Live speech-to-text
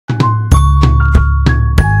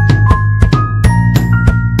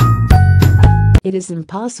It is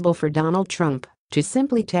impossible for Donald Trump to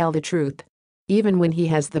simply tell the truth. Even when he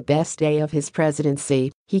has the best day of his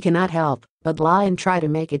presidency, he cannot help but lie and try to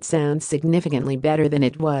make it sound significantly better than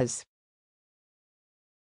it was.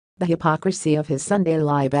 The hypocrisy of his Sunday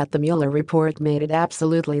lie about the Mueller report made it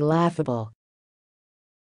absolutely laughable.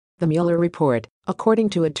 The Mueller report, according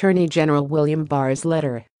to Attorney General William Barr's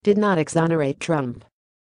letter, did not exonerate Trump.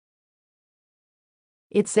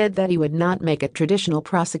 It said that he would not make a traditional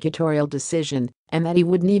prosecutorial decision and that he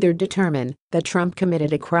would neither determine that Trump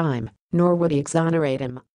committed a crime nor would he exonerate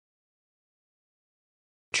him.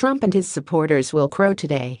 Trump and his supporters will crow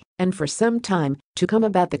today and for some time to come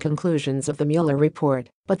about the conclusions of the Mueller report,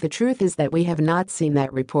 but the truth is that we have not seen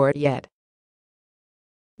that report yet.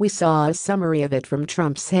 We saw a summary of it from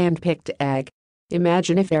Trump's hand-picked egg.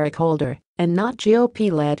 Imagine if Eric Holder, and not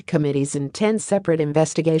GOP-led committees in 10 separate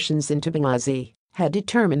investigations into Benghazi, had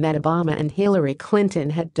determined that Obama and Hillary Clinton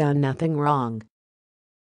had done nothing wrong.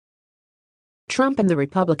 Trump and the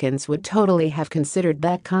Republicans would totally have considered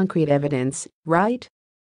that concrete evidence, right?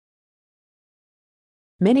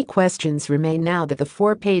 Many questions remain now that the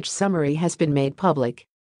 4-page summary has been made public.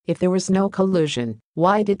 If there was no collusion,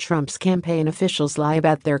 why did Trump's campaign officials lie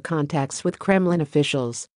about their contacts with Kremlin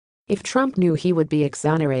officials? If Trump knew he would be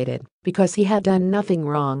exonerated because he had done nothing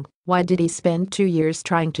wrong, why did he spend 2 years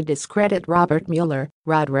trying to discredit Robert Mueller,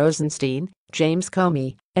 Rod Rosenstein, James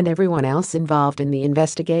Comey, and everyone else involved in the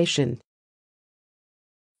investigation?